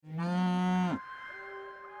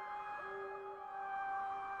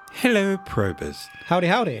Hello, probers, Howdy,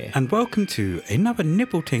 howdy. and welcome to another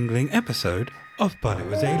nipple-tingling episode of But It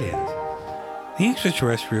Was Aliens, the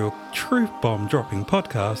extraterrestrial truth bomb-dropping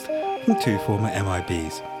podcast from two former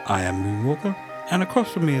MIBs. I am Moonwalker, and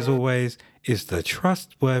across from me, as always, is the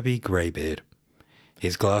trustworthy Greybeard.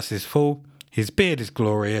 His glass is full, his beard is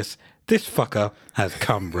glorious, this fucker has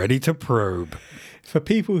come ready to probe. For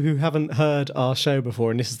people who haven't heard our show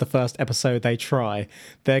before and this is the first episode they try,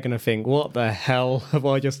 they're going to think, what the hell have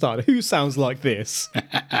I just started? Who sounds like this?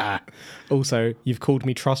 Also, you've called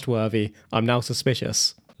me trustworthy. I'm now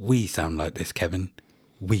suspicious. We sound like this, Kevin.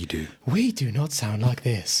 We do. We do not sound like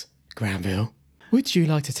this, Granville. Would you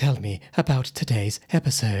like to tell me about today's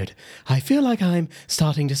episode? I feel like I'm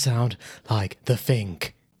starting to sound like the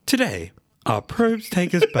Fink. Today, our probes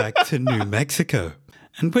take us back to New Mexico,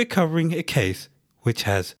 and we're covering a case which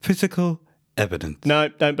has physical evidence. No,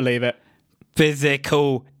 don't believe it.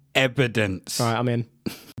 Physical evidence. All right, I'm in.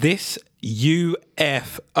 This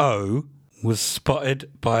UFO was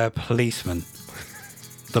spotted by a policeman.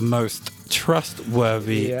 The most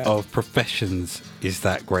trustworthy of professions is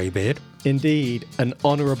that, Greybeard. Indeed, an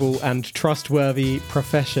honourable and trustworthy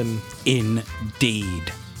profession.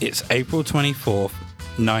 Indeed. It's April 24th,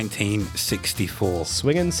 1964.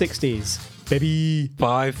 Swinging 60s. Baby.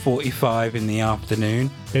 5:45 in the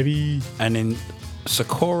afternoon. Baby. And in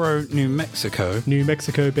Socorro, New Mexico, New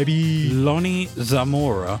Mexico, baby. Lonnie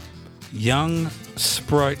Zamora, young,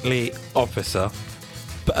 sprightly officer,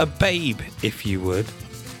 but a babe, if you would,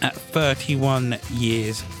 at 31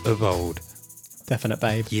 years of old. Definite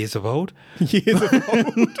babe. Years of old? Years of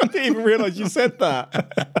old. I didn't even realise you said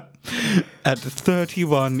that. At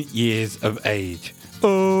 31 years of age.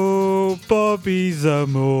 Oh, Bobby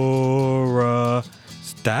Zamora.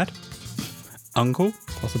 Dad? Uncle?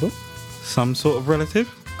 Possible. Some sort of relative?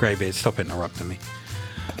 Greybeard, stop interrupting me.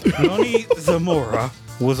 Lonnie Zamora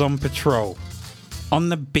was on patrol, on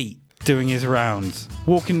the beat, doing his rounds,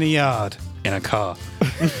 walking the yard in a car,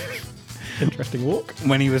 Interesting walk.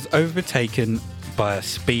 when he was overtaken by a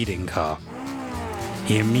speeding car.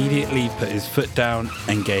 He immediately put his foot down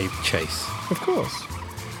and gave chase. Of course.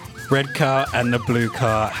 Red car and the blue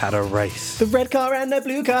car had a race. The red car and the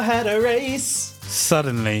blue car had a race.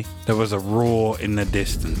 Suddenly, there was a roar in the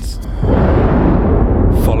distance,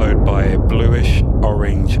 followed by a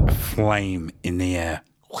bluish-orange flame in the air.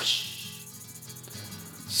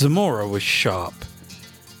 Zamora was sharp.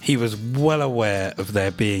 He was well aware of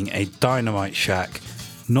there being a dynamite shack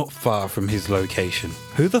not far from his location.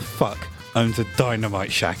 Who the fuck owns a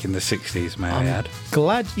dynamite shack in the 60s, may I add?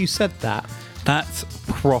 Glad you said that. That's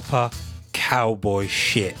proper cowboy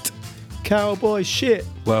shit. Cowboy shit.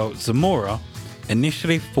 Well, Zamora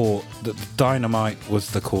initially thought that the dynamite was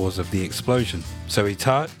the cause of the explosion. So he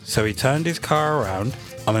turned his car around.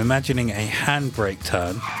 I'm imagining a handbrake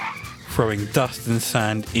turn, throwing dust and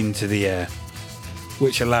sand into the air,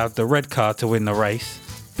 which allowed the red car to win the race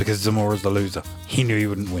because Zamora's the loser. He knew he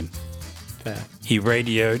wouldn't win. Fair. He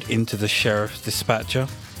radioed into the sheriff's dispatcher,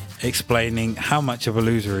 explaining how much of a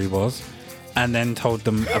loser he was, and then told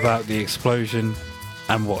them about the explosion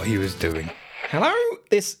and what he was doing. Hello,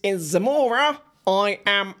 this is Zamora. I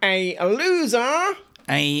am a loser.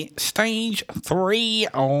 A stage 3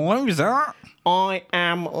 loser. I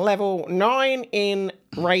am level 9 in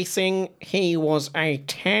racing. He was a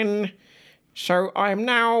 10. So I am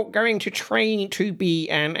now going to train to be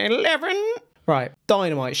an 11. Right,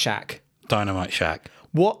 Dynamite Shack. Dynamite shack.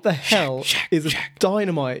 What the hell shack, is a shack.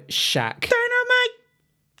 Dynamite Shack?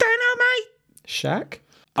 Dynamite. Shack?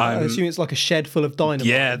 I assume it's like a shed full of dynamite.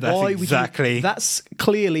 Yeah, that's Why would you- exactly- That's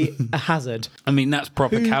clearly a hazard. I mean, that's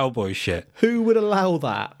proper cowboy shit. Who would allow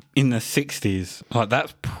that? In the 60s. Like,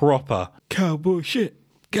 that's proper cowboy shit.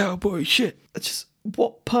 Cowboy shit. Just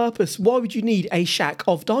what purpose? Why would you need a shack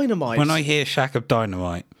of dynamite? When I hear shack of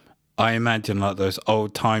dynamite, I imagine like those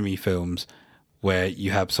old-timey films where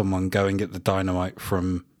you have someone go and get the dynamite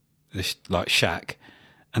from this like shack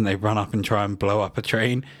and they run up and try and blow up a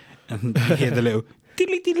train and you hear the little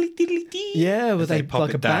diddly diddly diddly dee Yeah, where as they pop like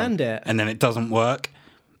it a down, bandit. and then it doesn't work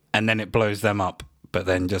and then it blows them up, but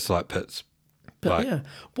then just like puts But yeah,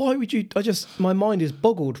 why would you? My mind is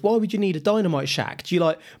boggled. Why would you need a dynamite shack? Do you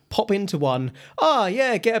like pop into one? Ah,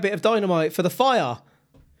 yeah, get a bit of dynamite for the fire.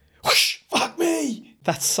 Whoosh, fuck me.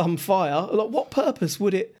 That's some fire. Like, what purpose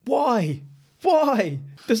would it? Why? Why?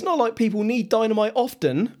 It's not like people need dynamite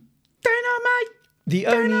often. dynamite. The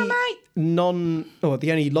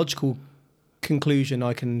only logical conclusion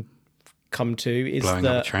I can come to is Blowing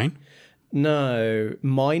that up a train. no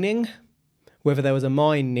mining. Whether there was a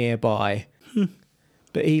mine nearby.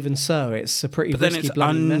 But even so, it's a pretty But then risky it's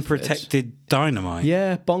bloody method. unprotected dynamite.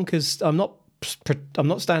 Yeah, bonkers. I'm not I'm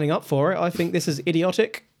not standing up for it. I think this is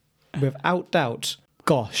idiotic, without doubt.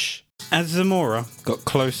 Gosh. As Zamora got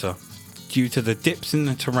closer, due to the dips in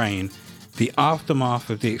the terrain, the aftermath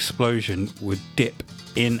of the explosion would dip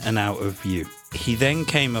in and out of view. He then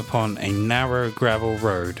came upon a narrow gravel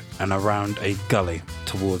road and around a gully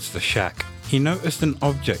towards the shack. He noticed an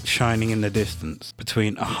object shining in the distance,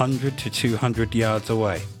 between 100 to 200 yards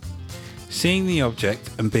away. Seeing the object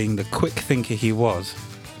and being the quick thinker he was,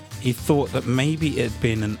 he thought that maybe it had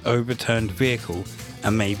been an overturned vehicle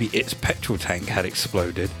and maybe its petrol tank had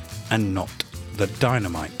exploded and not the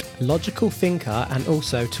dynamite. Logical thinker, and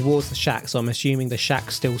also towards the shack, so I'm assuming the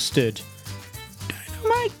shack still stood.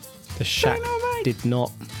 Dynamite! The shack Dynamite! did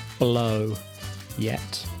not blow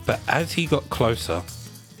yet. But as he got closer,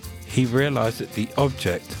 he realised that the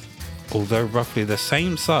object, although roughly the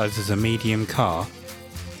same size as a medium car,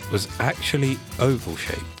 was actually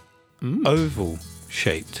oval-shaped.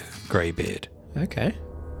 Oval-shaped greybeard. Okay.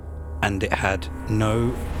 And it had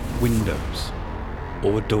no windows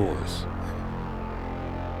or doors.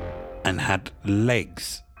 And had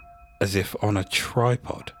legs as if on a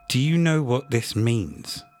tripod. Do you know what this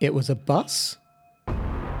means? It was a bus?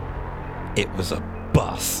 It was a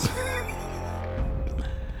bus.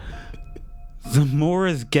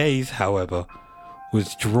 Zamora's gaze, however,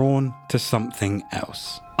 was drawn to something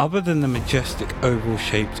else. Other than the majestic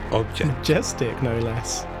oval-shaped object, Majestic, no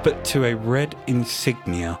less. but to a red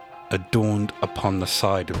insignia adorned upon the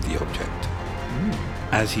side of the object.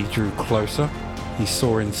 As he drew closer, he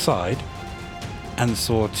saw inside and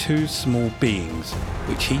saw two small beings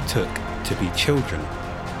which he took to be children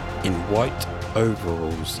in white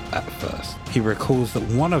overalls at first. He recalls that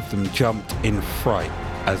one of them jumped in fright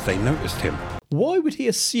as they noticed him. Why would he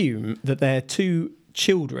assume that they're two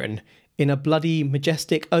children in a bloody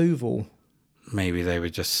majestic oval? Maybe they were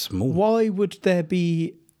just small. Why would there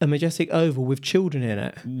be a majestic oval with children in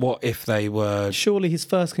it? What if they were... Surely his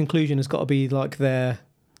first conclusion has got to be like they're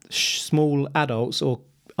small adults or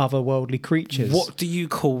otherworldly creatures. What do you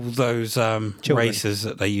call those races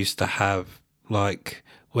that they used to have, like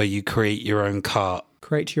where you create your own cart?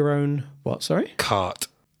 Create your own... What, sorry? Cart.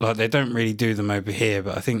 Like, they don't really do them over here,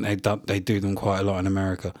 but I think they do them quite a lot in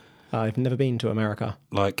America. I've never been to America.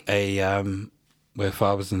 Like where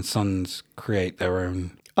fathers and sons create their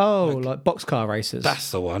own... Oh, like boxcar races. That's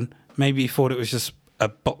the one. Maybe he thought it was just a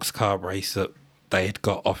boxcar race that they had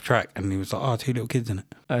got off track, and he was like, two little kids in it.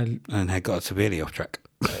 And had got severely off track.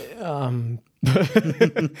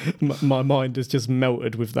 My mind has just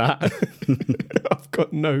melted with that. I've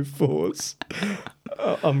got no thoughts.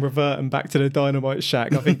 I'm reverting back to the dynamite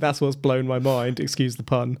shack. I think that's what's blown my mind. Excuse the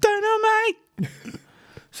pun. Dynamite!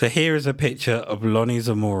 So here is a picture of Lonnie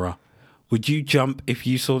Zamora. Would you jump if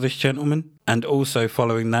you saw this gentleman? And also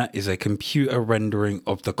following that is a computer rendering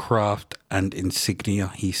of the craft and insignia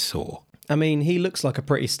he saw. I mean, he looks like a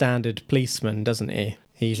pretty standard policeman, doesn't he?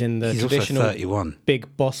 He's in the He's traditional also 31.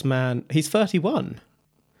 big boss man. He's 31.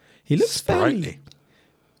 He looks Sprightly.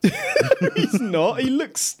 He's not. He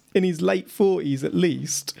looks in his late 40s at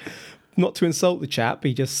least. Not to insult the chap,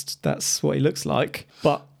 that's what he looks like.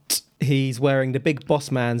 But he's wearing the big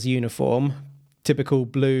boss man's uniform, typical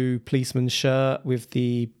blue policeman's shirt with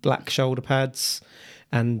the black shoulder pads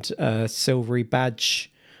and a silvery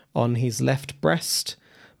badge on his left breast,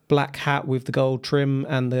 black hat with the gold trim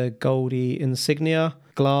and the goldy insignia,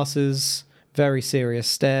 glasses, very serious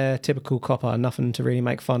stare, typical copper, nothing to really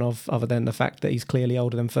make fun of other than the fact that he's clearly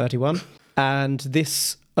older than 31. And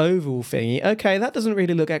this oval thingy, okay, that doesn't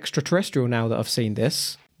really look extraterrestrial now that I've seen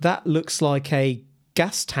this. That looks like a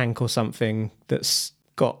gas tank or something that's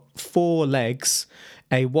got 4 legs,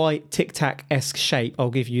 a white tic-tac-esque shape, I'll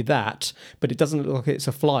give you that, but it doesn't look like it's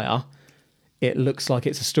a flyer. It looks like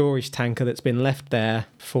it's a storage tanker that's been left there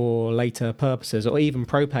for later purposes, or even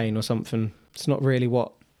propane or something. It's not really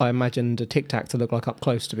what I imagined a tic-tac to look like up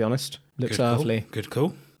close, to be honest. Looks earthly. Good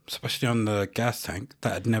call. Especially on the gas tank.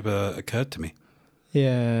 That had never occurred to me.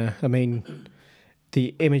 Yeah, I mean,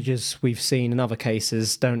 the images we've seen in other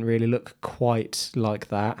cases don't really look quite like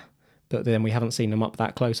that, but then we haven't seen them up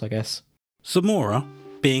that close, I guess. Zamora,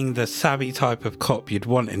 being the savvy type of cop you'd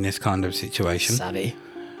want in this kind of situation, Savvy.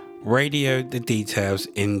 radioed the details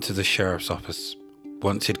into the sheriff's office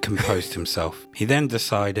once he'd composed himself. He then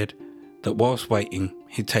decided that whilst waiting,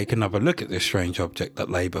 he'd take another look at this strange object that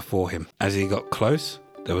lay before him. As he got close,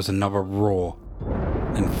 there was another roar,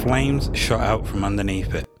 and flames shot out from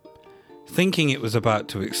underneath it. Thinking it was about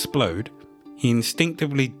to explode, he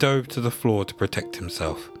instinctively dove to the floor to protect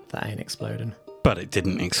himself. That ain't exploding. But it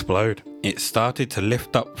didn't explode. It started to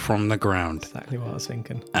lift up from the ground, Exactly what I was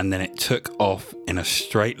thinking. and then it took off in a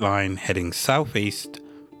straight line heading southeast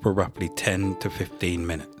for roughly 10 to 15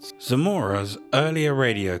 minutes. Zamora's earlier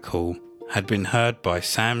radio call had been heard by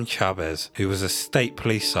Sam Chavez, who was a state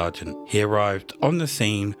police sergeant. He arrived on the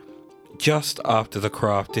scene just after the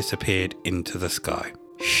craft disappeared into the sky.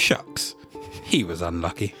 Shucks, he was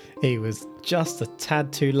unlucky. He was just a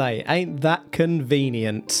tad too late. Ain't that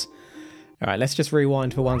convenient? All right, let's just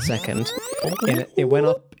rewind for 1 second. It went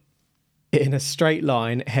up in a straight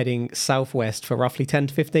line heading southwest for roughly 10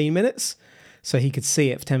 to 15 minutes. So he could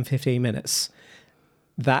see it for 10, 15 minutes.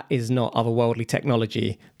 That is not otherworldly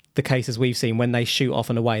technology. The cases we've seen, when they shoot off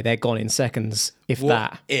and away, they're gone in seconds, if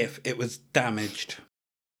that. If it was damaged?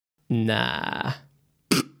 Nah.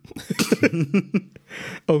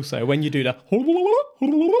 Also, when you do the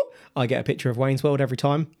I get a picture of Wayne's World every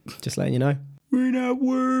time. Just letting you know. We're not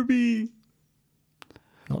worthy.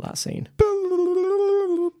 Not that scene.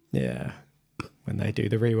 Yeah. When they do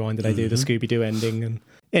the rewind and they do the Scooby-Doo ending. And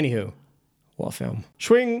anywho, what a film.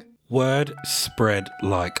 Swing! Word spread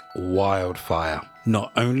like wildfire,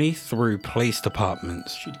 not only through police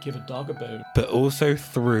departments, Should give a dog a bone. but also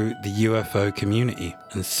through the UFO community,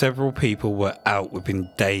 and several people were out within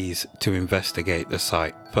days to investigate the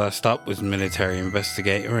site. First up was military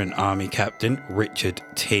investigator and Army Captain Richard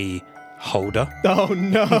T. Holder. Oh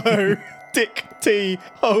no! Dick T.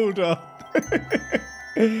 Holder.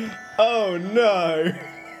 Oh no!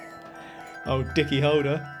 Oh, Dickie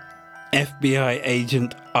Holder. FBI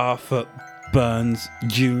agent Arthur Burns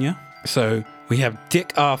Jr. So we have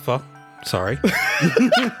Dick Arthur. Sorry.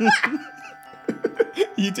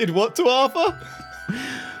 You did what to Arthur?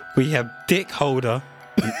 We have Dick Holder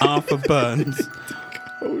and Arthur Burns,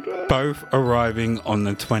 Holder. both arriving on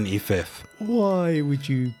the 25th. Why would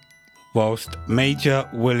you... Whilst Major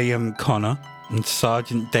William Connor and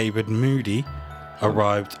Sergeant David Moody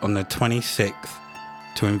arrived on the 26th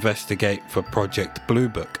to investigate for Project Blue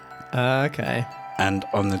Book. Okay. And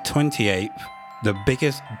on the 28th, the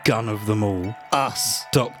biggest gun of them all, Us.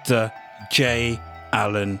 Dr. J.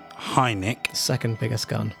 Allen Hynek, Second biggest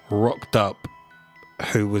gun. rocked up,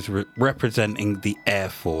 who was representing the Air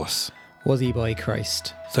Force. Was he by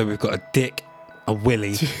Christ? So we've got a Dick, a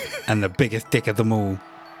Willie, and the biggest dick of them all.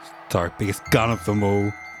 Sorry, biggest gun of them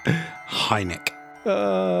all, Hynek.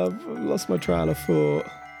 I've lost my train of thought.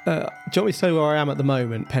 Do you want me to tell you where I am at the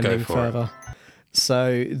moment, pending Go for further?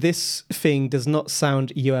 So this thing does not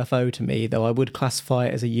sound UFO to me, though I would classify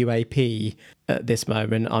it as a UAP at this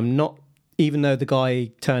moment. I'm not, even though the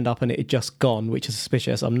guy turned up and it had just gone, which is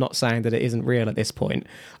suspicious, I'm not saying that it isn't real at this point.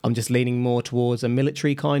 I'm just leaning more towards a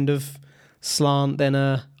military kind of slant than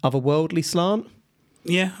a otherworldly slant.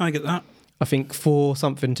 Yeah, I get that. I think for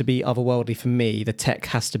something to be otherworldly for me, the tech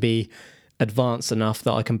has to be advanced enough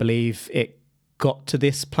that I can believe it got to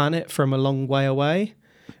this planet from a long way away,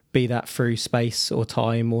 be that through space or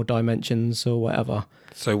time or dimensions or whatever.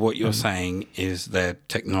 So what you're saying is their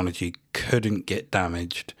technology couldn't get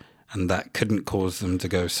damaged and that couldn't cause them to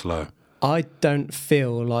go slow. I don't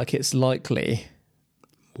feel like it's likely.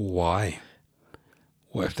 Why?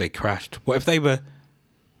 What if they crashed? What if they were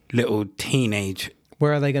little teenage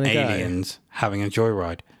Where are they going to go? aliens having a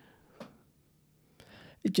joyride?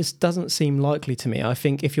 It just doesn't seem likely to me. I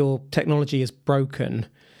think if your technology is broken...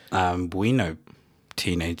 We know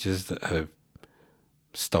teenagers that have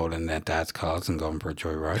stolen their dad's cars and gone for a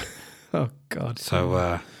joyride. Oh, God.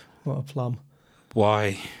 So What a plum.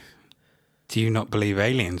 why do you not believe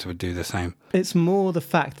aliens would do the same? It's more the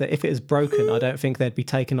fact that if it is broken, I don't think they'd be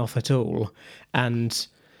taken off at all. And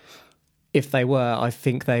if they were, I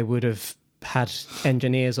think they would have had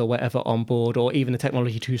engineers or whatever on board, or even the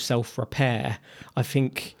technology to self-repair. I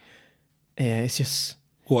think, yeah, it's just...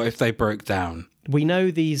 What if they broke down? We know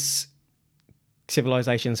these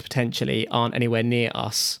civilizations potentially aren't anywhere near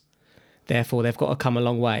us. Therefore, they've got to come a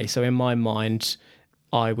long way. So in my mind,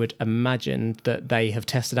 I would imagine that they have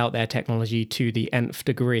tested out their technology to the nth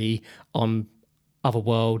degree on other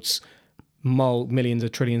worlds, millions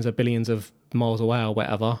of trillions of billions of miles away or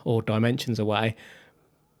whatever, or dimensions away,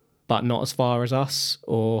 but not as far as us,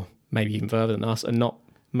 or maybe even further than us, and not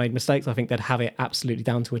made mistakes. I think they'd have it absolutely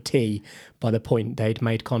down to a T by the point they'd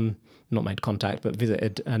not made contact, but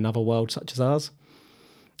visited another world such as ours.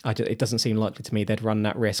 It doesn't seem likely to me they'd run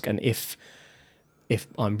that risk. And if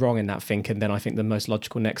I'm wrong in that thinking, then I think the most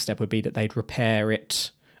logical next step would be that they'd repair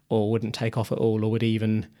it, or wouldn't take off at all, or would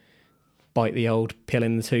even bite the old pill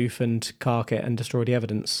in the tooth and cark it and destroy the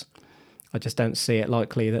evidence. I just don't see it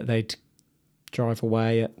likely that they'd drive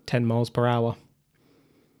away at 10 miles per hour.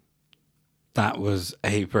 That was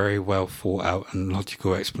a very well thought out and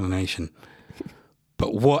logical explanation.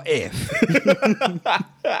 But what if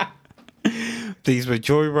these were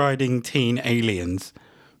joyriding teen aliens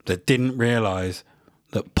that didn't realise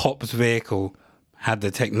that Pop's vehicle had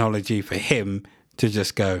the technology for him to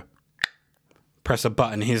just go press a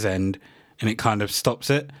button his end and it kind of stops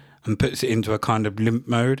it and puts it into a kind of limp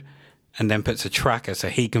mode and then puts a tracker so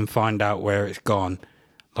he can find out where it's gone.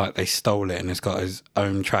 Like they stole it and it's got his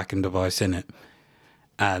own tracking device in it.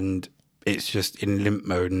 And it's just in limp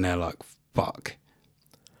mode and they're like, fuck.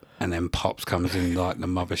 And then Pops comes in like the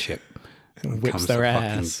mothership. And whips their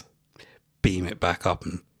ass. Beam it back up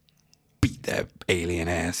and beat their alien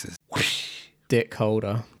asses. Whoosh. Dick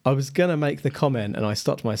Holder. I was going to make the comment and I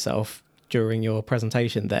stopped myself during your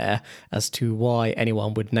presentation there as to why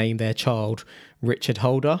anyone would name their child Richard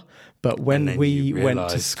Holder. But when we went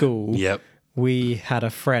to school, we had a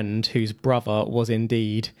friend whose brother was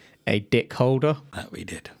indeed a Dick Holder. That we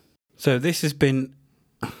did. So this has been...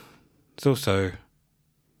 There's also a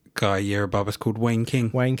guy a year above us called Wayne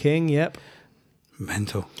King. Wayne King, yep.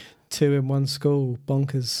 Mental. 2 in 1 school.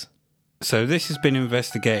 Bonkers. So this has been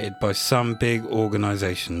investigated by some big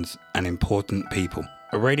organisations and important people.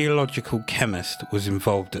 A radiological chemist was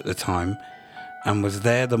involved at the time and was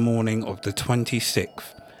there the morning of the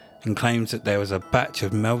 26th and claims that there was a batch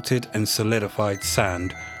of melted and solidified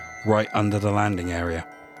sand right under the landing area.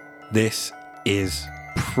 This is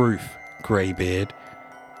proof, Greybeard.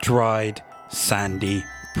 Dried, sandy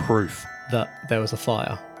proof. That there was a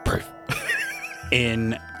fire. Proof.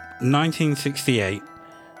 In 1968,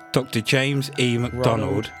 Dr. James E.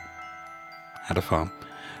 MacDonald had a farm,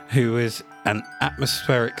 who is an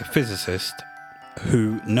atmospheric physicist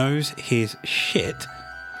who knows his shit,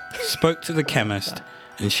 spoke to the chemist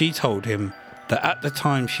and she told him that at the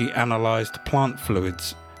time she analysed plant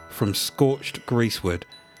fluids from scorched greasewood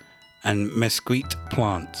and mesquite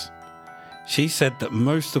plants, she said that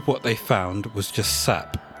most of what they found was just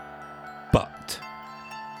sap, but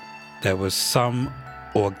there was some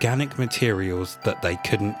organic materials that they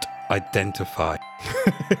couldn't identify.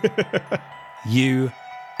 UFOs,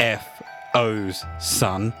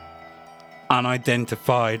 son.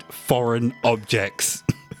 Unidentified foreign objects.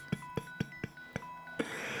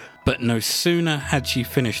 But no sooner had she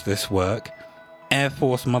finished this work, Air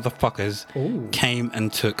Force motherfuckers came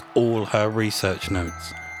and took all her research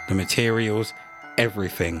notes, the materials,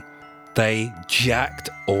 everything. They jacked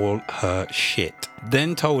all her shit.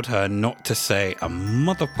 Then told her not to say a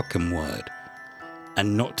motherfucking word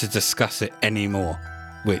and not to discuss it anymore,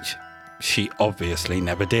 which she obviously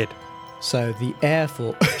never did. So the Air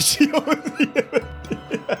Force...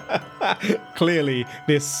 Clearly,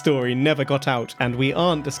 this story never got out and we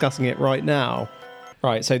aren't discussing it right now.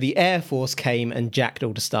 Right, so the Air Force came and jacked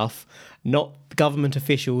all the stuff, not government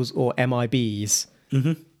officials or MIBs.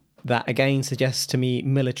 Mm-hmm. That again suggests to me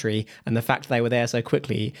military, and the fact they were there so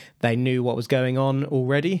quickly, they knew what was going on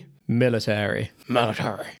already. Military.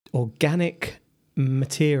 Organic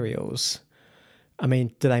materials. I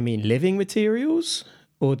mean, do they mean living materials?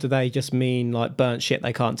 Or do they just mean like burnt shit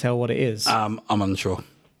they can't tell what it is? I'm unsure.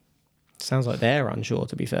 Sounds like they're unsure,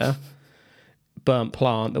 to be fair. Burnt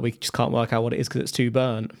plant that we just can't work out what it is because it's too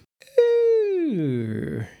burnt.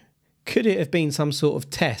 Ooh. Could it have been some sort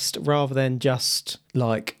of test rather than just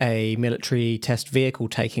like a military test vehicle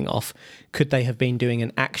taking off? Could they have been doing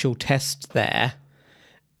an actual test there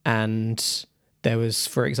and there was,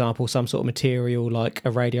 for example, some sort of material like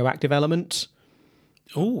a radioactive element?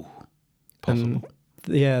 Oh, possible. And,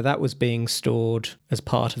 yeah, that was being stored as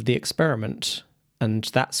part of the experiment. And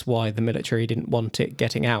that's why the military didn't want it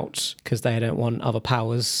getting out, because they don't want other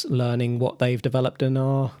powers learning what they've developed and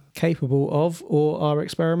are capable of or are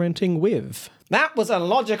experimenting with. That was a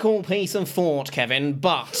logical piece of thought, Kevin,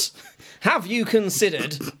 but have you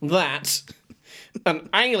considered that an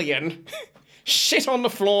alien shit on the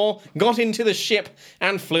floor, got into the ship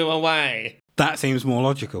and flew away? That seems more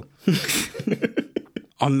logical.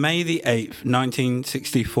 On May the 8th,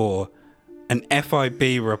 1964, an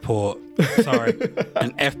FBI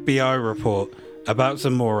report about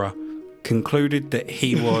Zamora concluded that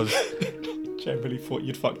he was... Generally thought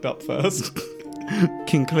you'd fucked up first.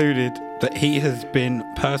 concluded that he has been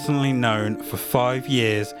personally known for 5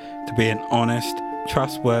 years to be an honest,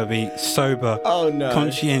 trustworthy, sober,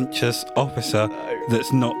 conscientious officer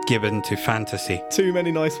that's not given to fantasy. Too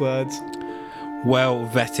many nice words. Well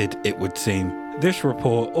vetted, it would seem. This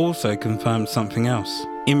report also confirmed something else.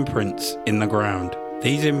 Imprints in the ground.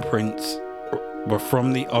 These imprints were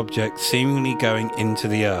from the object seemingly going into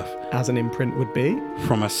the earth. As an imprint would be?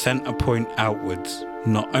 From a centre point outwards.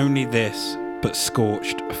 Not only this, but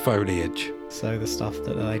scorched foliage. So the stuff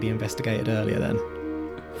that the lady investigated earlier then?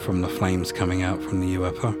 From the flames coming out from the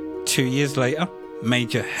UFO. 2 years later,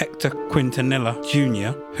 Major Hector Quintanilla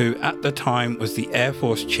Jr., who at the time was the Air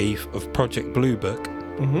Force Chief of Project Blue Book,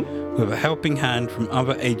 with a helping hand from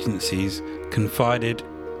other agencies, confided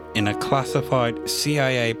in a classified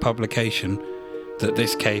CIA publication that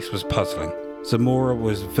this case was puzzling. Zamora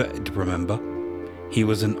was vetted, remember? He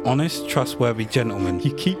was an honest, trustworthy gentleman.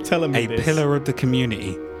 You keep telling me a this. pillar of the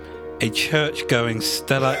community, a church-going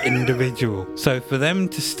stellar individual. So for them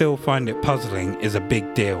to still find it puzzling is a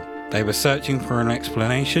big deal. They were searching for an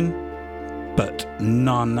explanation, but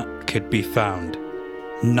none could be found.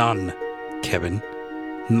 None, Kevin.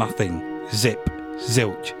 Nothing. Zip.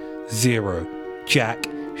 Zilch. Zero. Jack.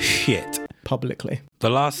 Shit. Publicly. The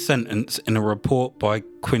last sentence in a report by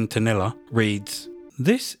Quintanilla reads,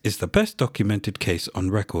 "This is the best documented case on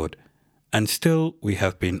record, and still we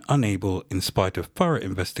have been unable, in spite of thorough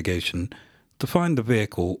investigation, to find the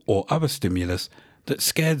vehicle or other stimulus that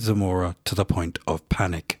scared Zamora to the point of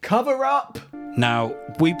panic." Cover up! Now,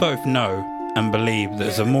 we both know and believe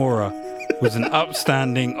that Zamora was an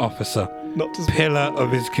upstanding officer, Not to pillar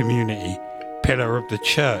of his community, pillar of the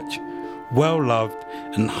church, well loved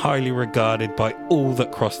and highly regarded by all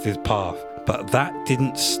that crossed his path. But that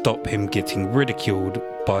didn't stop him getting ridiculed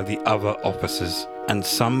by the other officers and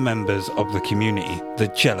some members of the community, the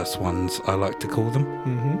jealous ones I like to call them.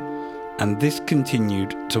 And this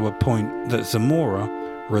continued to a point that Zamora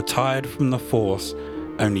retired from the force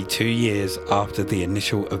only 2 years after the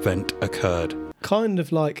initial event occurred. Kind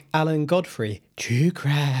of like Alan Godfrey. True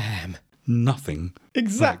crime. Nothing.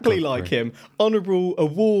 Exactly like him. Honourable,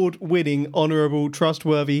 award-winning, honourable,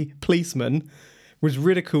 trustworthy policeman was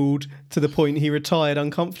ridiculed to the point he retired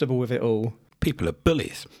uncomfortable with it all. People are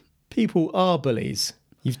bullies. People are bullies.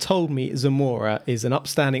 You've told me Zamora is an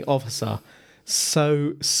upstanding officer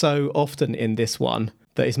so often in this one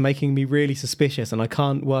that it's making me really suspicious, and I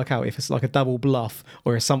can't work out if it's like a double bluff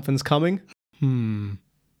or if something's coming.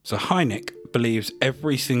 So Hynek believes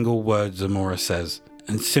every single word Zamora says,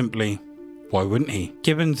 and simply, why wouldn't he?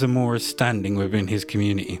 Given Zamora's standing within his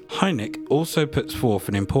community. Hynek also puts forth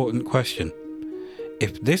an important question.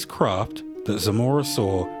 If this craft that Zamora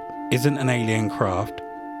saw isn't an alien craft,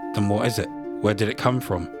 then what is it? Where did it come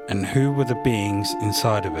from? And who were the beings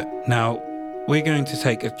inside of it? Now, we're going to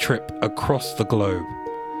take a trip across the globe.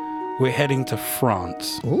 We're heading to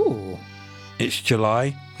France. Ooh. It's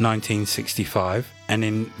July 1965, and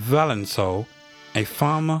in Valensole, a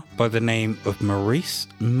farmer by the name of Maurice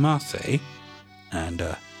Marseille, and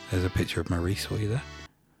there's a picture of Maurice for you there.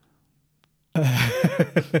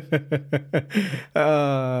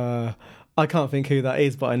 I can't think who that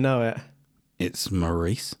is, but I know it. It's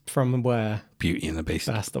Maurice. From where? Beauty and the Beast.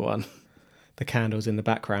 That's the one. The candles in the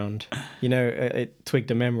background. You know, it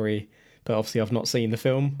twigged a memory, but obviously I've not seen the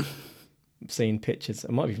film. I've seen pictures.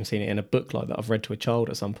 I might have even seen it in a book like that I've read to a child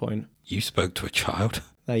at some point. You spoke to a child?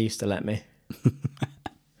 They used to let me.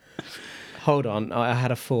 Hold on, I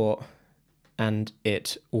had a thought, and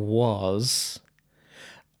it was,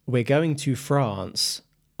 we're going to France.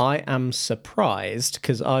 I am surprised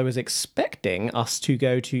because I was expecting us to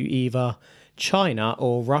go to either China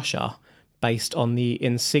or Russia based on the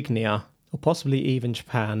insignia, or possibly even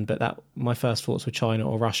Japan, but that my first thoughts were China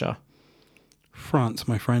or Russia. France,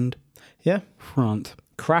 my friend. Yeah. France.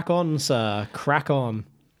 Crack on, sir. Crack on.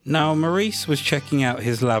 Now, Maurice was checking out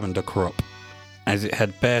his lavender crop, as it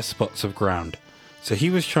had bare spots of ground, so he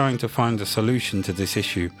was trying to find a solution to this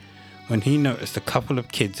issue when he noticed a couple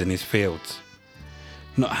of kids in his fields.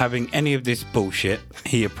 Not having any of this bullshit,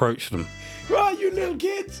 he approached them. Right, you little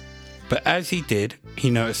kids! But as he did, he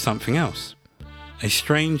noticed something else. A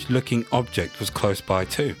strange-looking object was close by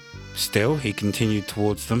too. Still, he continued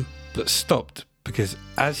towards them, but stopped because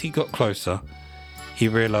as he got closer, he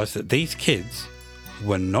realised that these kids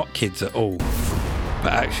were not kids at all,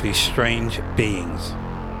 but actually strange beings.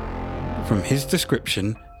 From his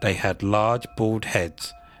description, they had large bald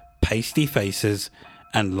heads, pasty faces,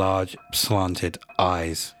 and large slanted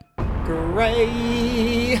eyes.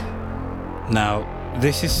 Grey! Now,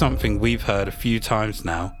 this is something we've heard a few times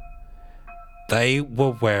now. They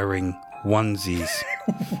were wearing onesies.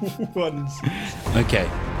 Onesies. Okay,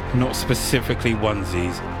 not specifically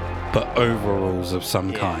onesies, but overalls of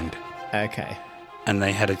some kind. Okay. And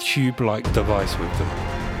they had a tube-like device with them.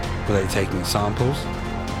 Were they taking samples,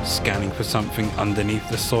 scanning for something underneath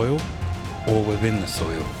the soil, or within the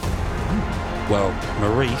soil? Well,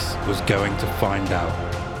 Maurice was going to find out.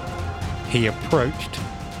 He approached,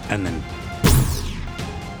 and then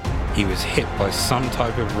he was hit by some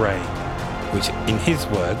type of ray, which, in his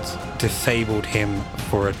words, disabled him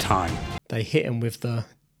for a time. They hit him with the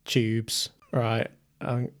tubes, right?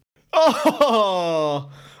 I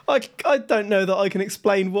don't know that I can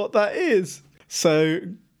explain what that is. So,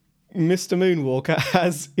 Mr. Moonwalker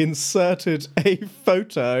has inserted a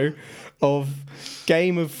photo of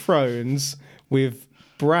Game of Thrones with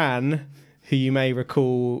Bran, who you may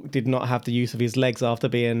recall did not have the use of his legs after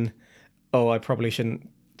being... Oh, I probably shouldn't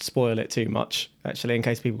spoil it too much, actually, in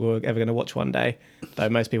case people were ever going to watch one day, though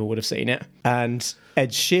most people would have seen it. And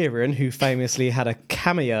Ed Sheeran, who famously had a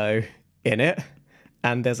cameo in it.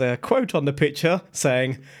 And there's a quote on the picture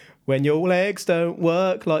saying, "When your legs don't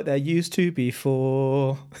work like they used to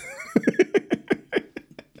before."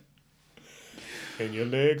 When your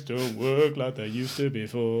legs don't work like they used to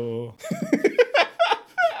before.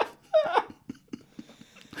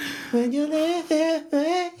 When your legs...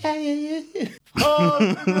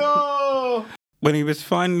 Oh, no! When he was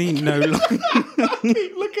finally no longer...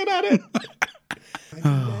 Keep looking at it. When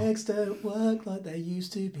your legs don't work like they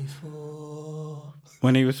used to before.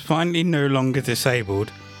 When he was finally no longer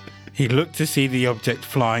disabled, he looked to see the object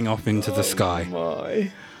flying off into the sky.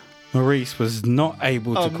 My. Maurice was not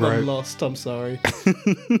able to grow... I'm lost, I'm sorry.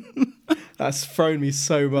 That's thrown me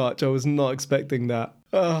so much. I was not expecting that.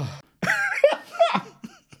 Oh,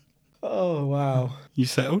 oh wow. You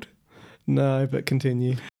settled? No, but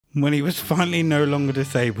continue. When he was finally no longer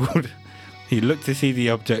disabled, he looked to see the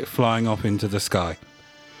object flying off into the sky.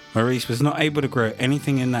 Maurice was not able to grow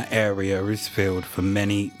anything in that area of his field for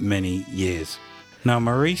many, many years. Now,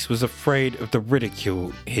 Maurice was afraid of the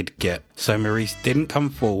ridicule he'd get, so Maurice didn't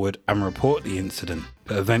come forward and report the incident.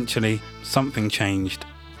 But eventually, something changed,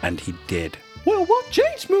 and he did. Well, what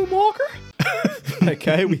changed, Moonwalker?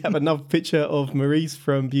 Okay, we have another picture of Maurice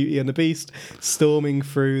from Beauty and the Beast storming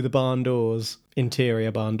through the barn doors,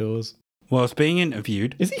 interior barn doors. Whilst being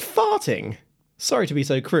interviewed... Is he farting? Sorry to be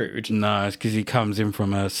so crude. No, it's because he comes in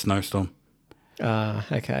from a snowstorm. Ah,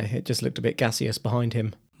 okay. It just looked a bit gaseous behind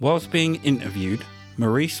him. Whilst being interviewed,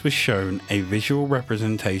 Maurice was shown a visual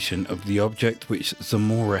representation of the object which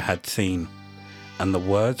Zamora had seen, and the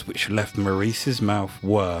words which left Maurice's mouth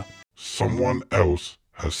were, "Someone else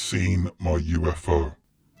has seen my UFO."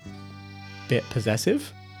 Bit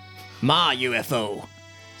possessive? My UFO.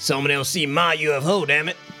 Someone else seen my UFO, damn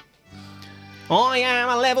it. I am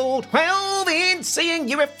a level 12 in seeing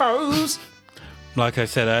UFOs. Like I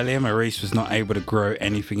said earlier, Maurice was not able to grow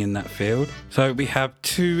anything in that field. So we have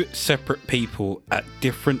two separate people at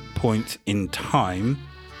different points in time,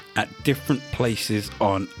 at different places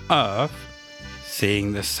on Earth,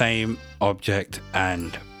 seeing the same object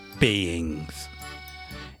and beings.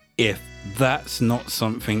 If that's not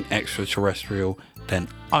something extraterrestrial, then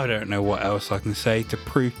I don't know what else I can say to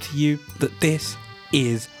prove to you that this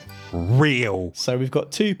is real. So we've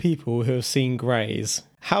got two people who have seen greys.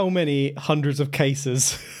 How many hundreds of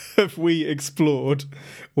cases have we explored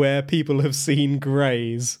where people have seen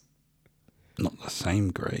greys? Not the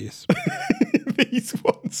same greys. These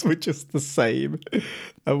ones were just the same.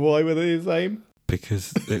 And why were they the same?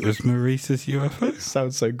 Because it was Maurice's UFO.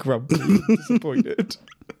 Sounds so grumpy and disappointed.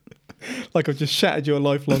 Like I've just shattered your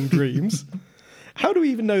lifelong dreams. How do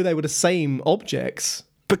we even know they were the same objects?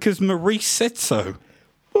 Because Maurice said so.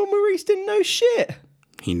 Well, Maurice didn't know shit.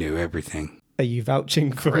 He knew everything. Are you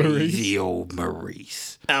vouching for Crazy Maurice? old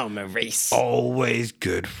Maurice. Oh, Maurice. Always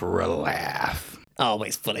good for a laugh.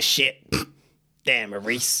 Always full of shit. Damn,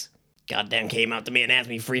 Maurice. Goddamn came out to me and asked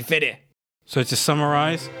me free fitty. So to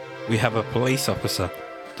summarise, we have a police officer,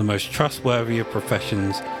 the most trustworthy of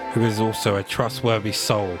professions, who is also a trustworthy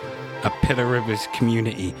soul, a pillar of his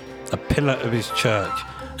community, a pillar of his church,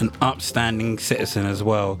 an upstanding citizen as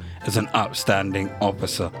well as an upstanding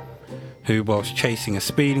officer, who, whilst chasing a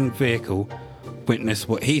speeding vehicle, witnessed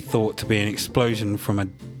what he thought to be an explosion from a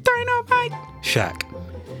dynamite shack.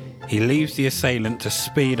 He leaves the assailant to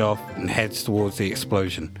speed off and heads towards the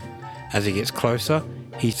explosion. As he gets closer,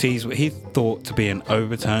 he sees what he thought to be an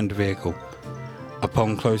overturned vehicle.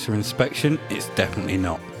 Upon closer inspection, it's definitely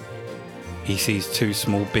not. He sees two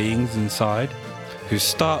small beings inside, who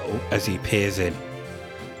startle as he peers in.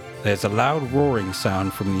 There's a loud roaring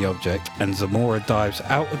sound from the object, and Zamora dives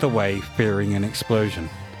out of the way, fearing an explosion.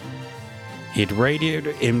 He'd radioed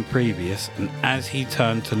it in previous, and as he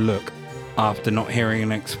turned to look, after not hearing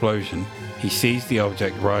an explosion, he sees the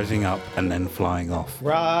object rising up and then flying off.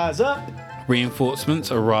 Rise up!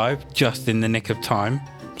 Reinforcements arrive just in the nick of time,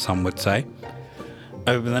 some would say.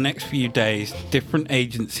 Over the next few days, different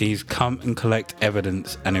agencies come and collect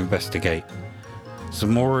evidence and investigate.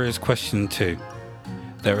 Zamora is questioned too.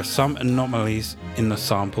 There are some anomalies in the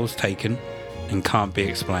samples taken and can't be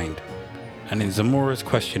explained. And in Zamora's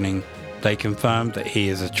questioning, they confirmed that he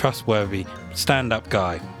is a trustworthy, stand-up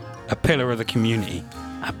guy, a pillar of the community,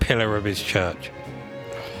 a pillar of his church.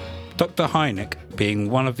 Dr. Hynek, being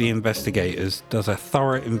one of the investigators, does a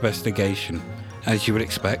thorough investigation, as you would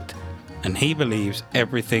expect, and he believes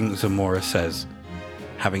everything Zamora says.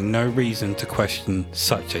 having no reason to question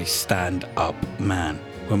such a stand-up man.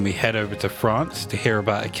 When we head over to France to hear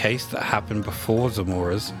about a case that happened before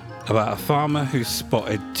Zamora's, about a farmer who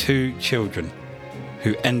spotted 2 children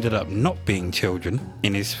who ended up not being children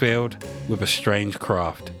in his field with a strange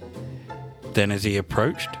craft. Then as he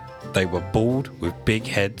approached, they were bald with big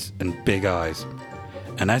heads and big eyes.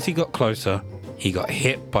 And as he got closer, he got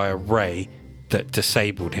hit by a ray that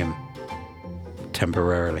disabled him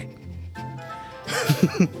temporarily.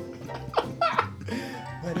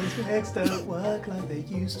 When his legs don't work like they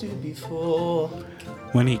used to before.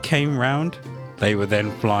 When he came round, they were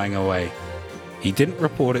then flying away. He didn't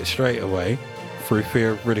report it straight away through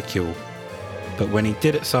fear of ridicule, but when he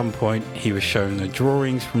did at some point, he was shown the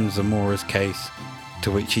drawings from Zamora's case,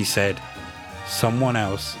 to which he said, "Someone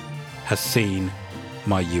else has seen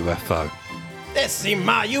my UFO." Let's see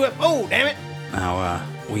my UFO, damn it! Now,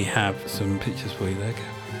 we have some pictures for you there,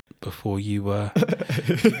 Kev, before you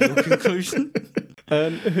give your conclusion.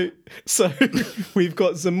 So we've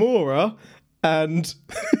got Zamora and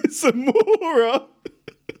Zamora.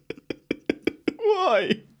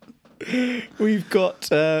 Why? We've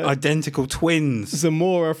got Identical twins.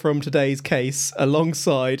 Zamora from today's case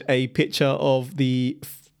alongside a picture of the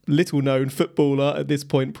little-known footballer at this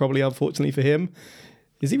point, probably unfortunately for him.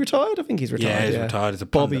 Is he retired? I think he's retired. Yeah, he's retired as a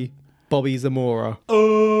pundit. Bobby Zamora.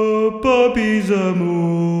 Oh, Bobby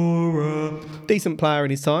Zamora. Decent player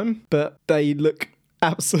in his time, but they look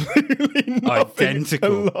absolutely nothing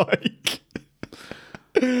Identical. alike.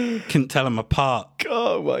 Couldn't tell them apart.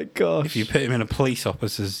 Oh my gosh. If you put him in a police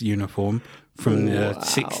officer's uniform from the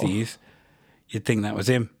 60s, you'd think that was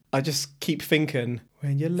him. I just keep thinking,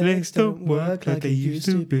 when your legs don't work like they used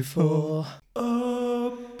to before.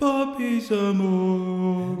 Oh, Bobby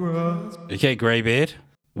Zamora. Okay, Greybeard,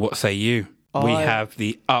 what say you? We have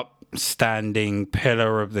the upstanding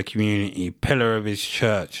pillar of the community, pillar of his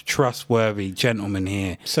church, trustworthy gentleman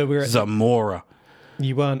here. So we're at Zamora.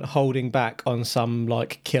 You weren't holding back on some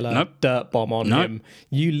like killer Nope. dirt bomb on Nope. him.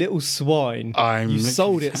 You little swine. I'm You literally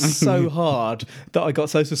sold it so hard that I got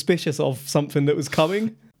so suspicious of something that was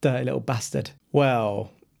coming. Dirty little bastard.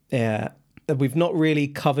 Well, yeah. We've not really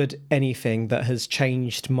covered anything that has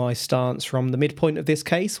changed my stance from the midpoint of this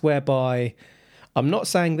case, whereby I'm not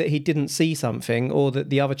saying that he didn't see something or that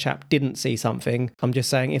the other chap didn't see something. I'm just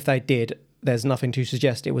saying if they did, there's nothing to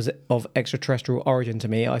suggest it was of extraterrestrial origin to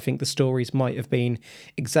me. I think the stories might have been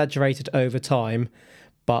exaggerated over time,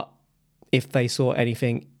 but if they saw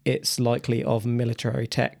anything, it's likely of military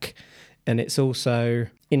tech. And it's also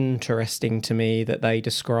interesting to me that they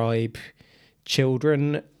describe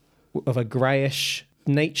children of a greyish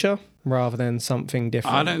nature rather than something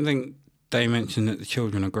different. I don't think they mentioned that the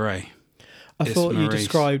children are grey. I It's thought you Maurice.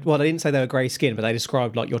 described, well, they didn't say they were grey skin, but they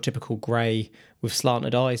described like your typical grey with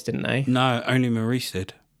slanted eyes, didn't they? No, only Maurice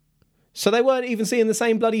did. So they weren't even seeing the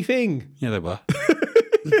same bloody thing. Yeah, they were.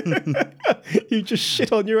 You just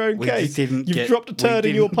shit on your own We case. just didn't You've get, dropped a turd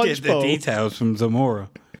in your punch get bowl. the details from Zamora.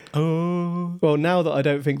 Oh. Well, now that I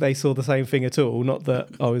don't think they saw the same thing at all, not that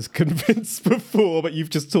I was convinced before, but you've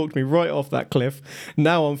just talked me right off that cliff.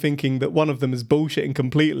 Now I'm thinking that one of them is bullshitting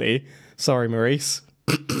completely. Sorry, Maurice.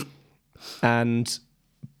 And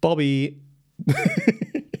Bobby...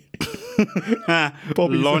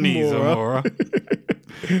 Bobby Lonnie Zamora. Zamora.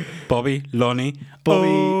 Bobby, Lonnie. Bobby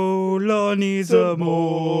Oh, Lonnie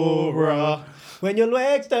Zamora. When your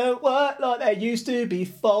legs don't work like they used to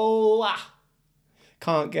before.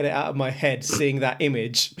 Can't get it out of my head seeing that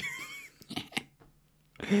image.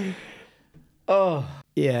 Oh,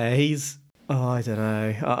 yeah, he's... Oh, I don't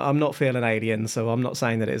know. I'm not feeling aliens, so I'm not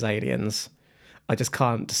saying that it's aliens. I just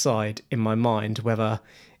can't decide in my mind whether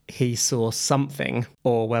he saw something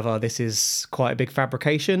or whether this is quite a big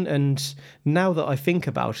fabrication. And now that I think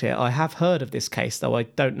about it, I have heard of this case, though I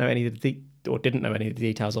don't know any of the... or didn't know any of the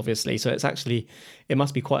details, obviously. So it's actually... It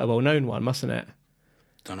must be quite a well-known one, mustn't it?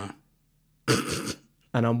 Don't know.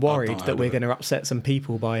 And I'm worried I that we're don't going to upset some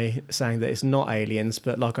people by saying that it's not aliens.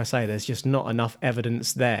 But like I say, there's just not enough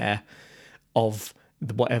evidence there of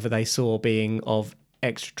whatever they saw being of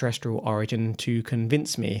extraterrestrial origin to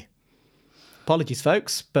convince me. Apologies,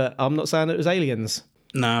 folks, but I'm not saying it was aliens.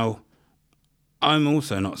 Now, I'm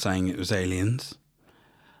also not saying it was aliens.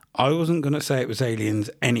 I wasn't going to say it was aliens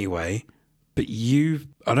anyway, but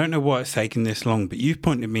I don't know why it's taken this long, but you've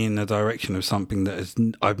pointed me in the direction of something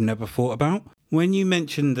that I've never thought about. When you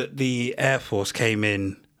mentioned that the Air Force came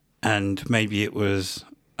in and maybe it was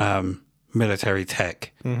military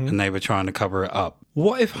tech and they were trying to cover it up,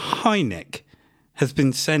 what if Hynek has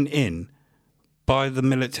been sent in by the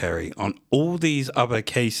military on all these other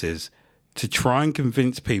cases to try and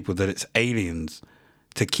convince people that it's aliens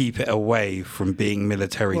to keep it away from being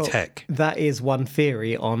military Well, tech. That is one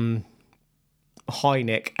theory on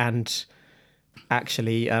Hynek and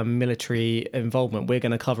actually military involvement. We're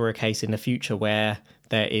going to cover a case in the future where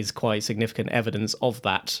there is quite significant evidence of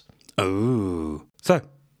that. Oh. So,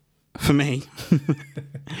 for me,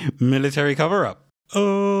 military cover-up.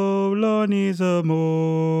 Oh, Lonnie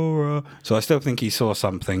Zamora. So I still think he saw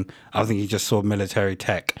something. I think he just saw military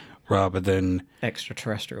tech rather than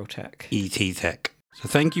Extraterrestrial tech. ET tech. So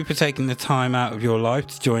thank you for taking the time out of your life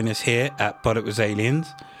to join us here at But It Was Aliens.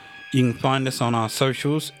 You can find us on our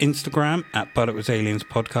socials, Instagram at But It Was Aliens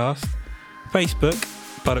Podcast,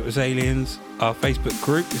 Facebook, But It Was Aliens. Our Facebook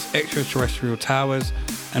group is Extraterrestrial Towers,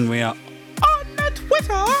 and we are on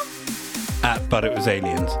Twitter at But It Was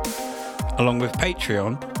Aliens. Along with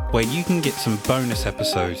Patreon, where you can get some bonus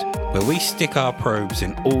episodes where we stick our probes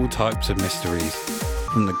in all types of mysteries,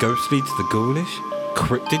 from the ghostly to the ghoulish,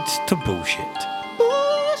 cryptids to bullshit.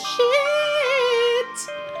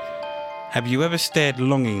 Have you ever stared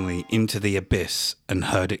longingly into the abyss and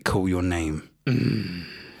heard it call your name?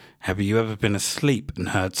 Have you ever been asleep and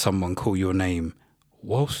heard someone call your name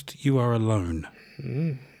whilst you are alone?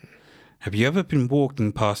 Have you ever been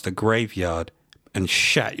walking past a graveyard and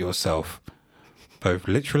shat yourself, both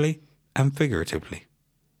literally and figuratively?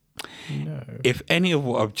 No. If any of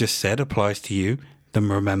what I've just said applies to you, then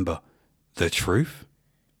remember, the truth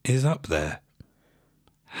is up there.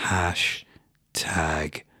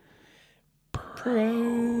 Hashtag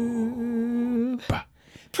Probe.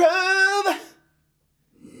 Probe.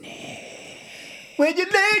 When you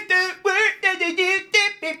like the work that you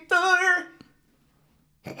did before.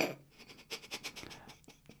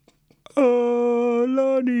 Oh,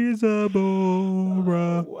 Lonnie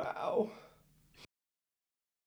Zamora. Wow.